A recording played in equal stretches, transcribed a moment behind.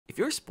If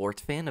you're a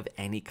sports fan of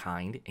any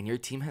kind and your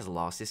team has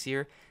lost this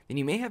year, then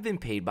you may have been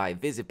paid by a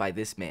visit by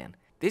this man.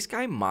 This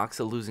guy mocks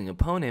a losing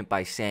opponent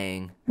by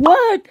saying,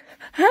 "What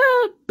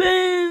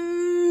happened?"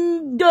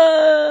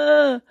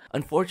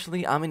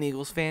 Unfortunately, I'm an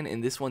Eagles fan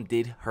and this one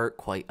did hurt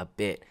quite a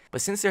bit.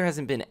 But since there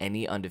hasn't been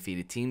any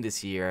undefeated team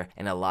this year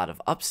and a lot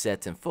of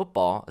upsets in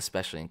football,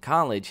 especially in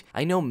college,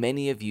 I know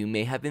many of you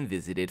may have been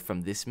visited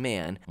from this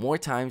man more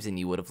times than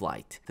you would have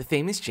liked. The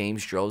famous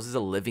James Drolz is a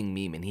living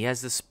meme and he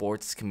has the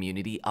sports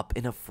community up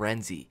in a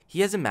frenzy.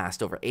 He has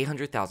amassed over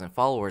 800,000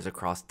 followers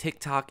across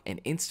TikTok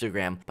and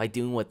Instagram by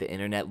doing what the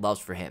internet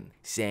loves for him,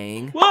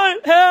 saying,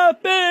 "What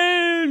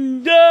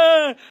happened?"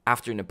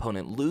 after an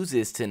opponent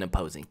loses to an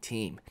opposing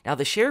team. Now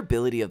the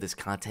shareability of this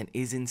content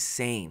is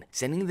insane.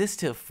 Sending this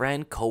to a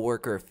friend,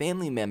 coworker, or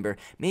family member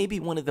may be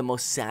one of the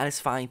most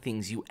satisfying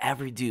things you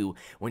ever do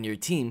when your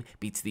team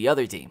beats the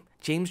other team.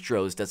 James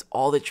Drolz does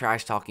all the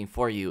trash talking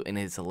for you in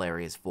his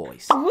hilarious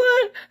voice.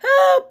 "What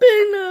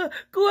happened?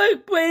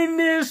 Quit playing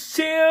this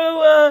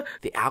here."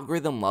 The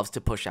algorithm loves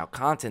to push out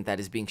content that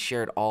is being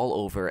shared all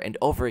over and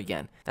over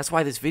again. That's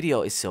why this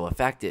video is so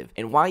effective,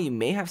 and why you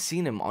may have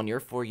seen him on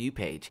your For You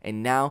page,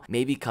 and now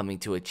maybe coming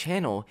to a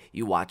channel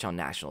you watch on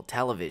national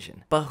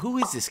television. But who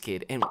is this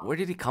kid, and where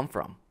did he come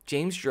from?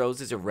 James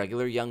Drolz is a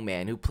regular young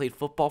man who played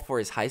football for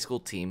his high school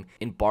team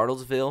in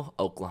Bartlesville,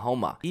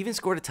 Oklahoma. He even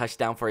scored a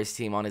touchdown for his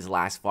team on his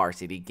last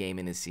varsity game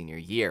in his senior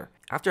year.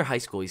 After high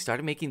school, he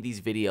started making these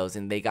videos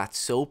and they got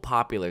so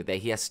popular that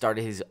he has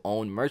started his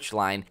own merch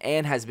line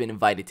and has been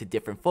invited to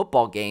different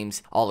football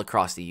games all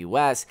across the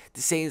US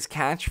to say his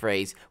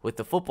catchphrase with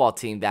the football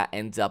team that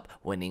ends up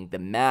winning the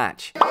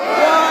match.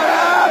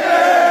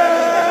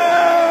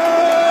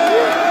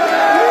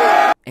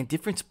 And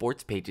different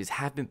sports pages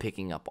have been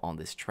picking up on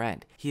this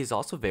trend. He is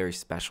also very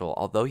special.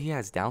 Although he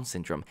has Down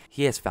syndrome,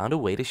 he has found a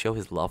way to show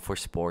his love for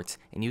sports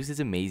and use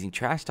his amazing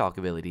trash talk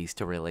abilities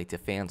to relate to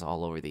fans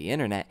all over the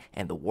internet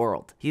and the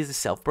world. He is a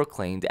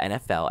self-proclaimed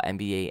NFL,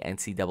 NBA,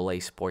 NCAA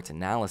sports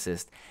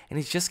analyst, and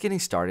he's just getting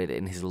started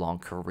in his long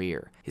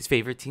career. His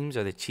favorite teams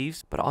are the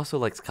Chiefs, but also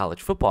likes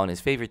college football, and his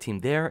favorite team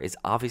there is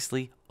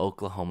obviously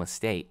Oklahoma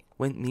State.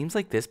 When memes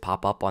like this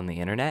pop up on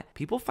the internet,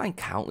 people find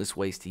countless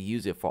ways to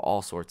use it for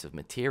all sorts of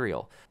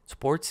material.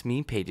 Sports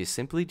meme pages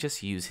simply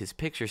just use his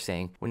picture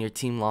saying, "When your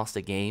team lost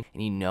a game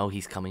and you know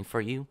he's coming for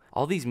you."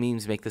 All these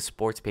memes make the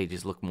sports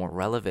pages look more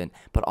relevant,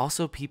 but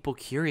also people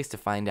curious to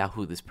find out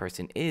who this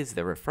person is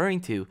they're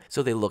referring to,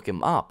 so they look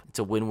him up. It's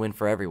a win-win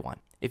for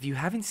everyone. If you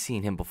haven't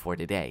seen him before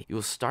today, you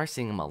will start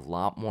seeing him a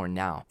lot more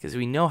now, because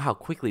we know how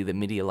quickly the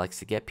media likes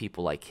to get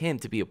people like him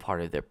to be a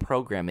part of their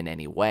program in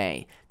any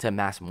way, to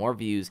amass more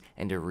views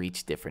and to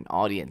reach different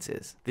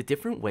audiences. The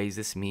different ways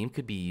this meme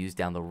could be used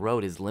down the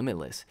road is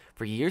limitless.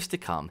 For years to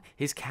come,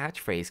 his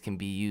catchphrase can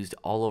be used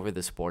all over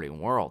the sporting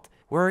world.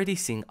 We're already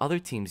seeing other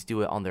teams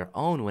do it on their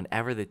own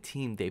whenever the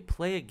team they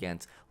play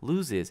against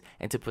loses,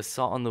 and to put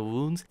salt on the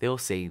wounds, they'll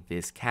say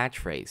this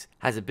catchphrase.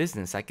 As a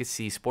business, I could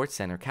see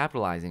SportsCenter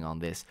capitalizing on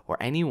this, or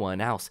anyone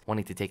else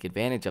wanting to take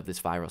advantage of this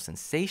viral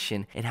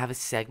sensation and have a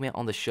segment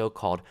on the show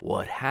called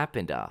 "What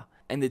Happened?"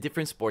 And the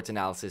different sports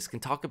analysis can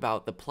talk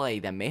about the play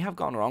that may have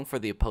gone wrong for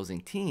the opposing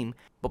team,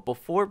 but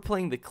before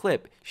playing the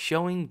clip,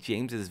 showing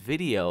James's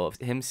video of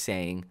him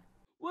saying,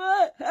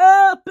 "What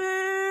happened?"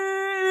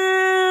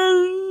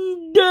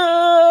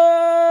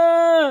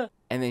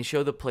 and then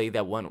show the play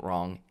that went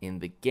wrong in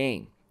the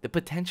game. The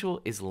potential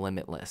is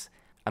limitless.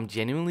 I'm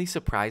genuinely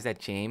surprised that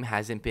James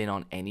hasn't been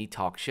on any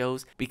talk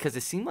shows, because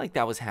it seemed like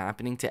that was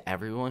happening to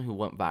everyone who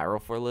went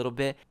viral for a little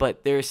bit,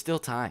 but there is still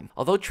time.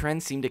 Although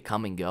trends seem to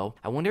come and go,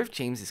 I wonder if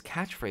James's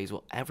catchphrase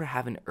will ever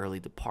have an early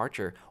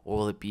departure, or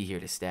will it be here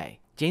to stay?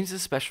 James is a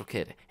special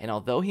kid, and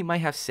although he might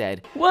have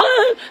said,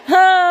 "What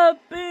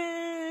happened?"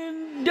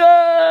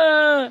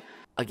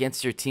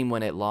 against your team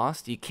when it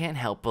lost, you can't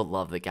help but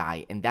love the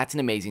guy, and that's an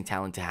amazing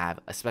talent to have,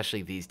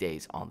 especially these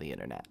days on the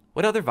internet.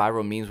 What other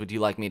viral memes would you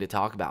like me to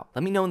talk about?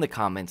 Let me know in the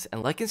comments,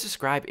 and like and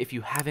subscribe if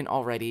you haven't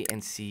already,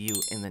 and see you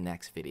in the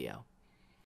next video.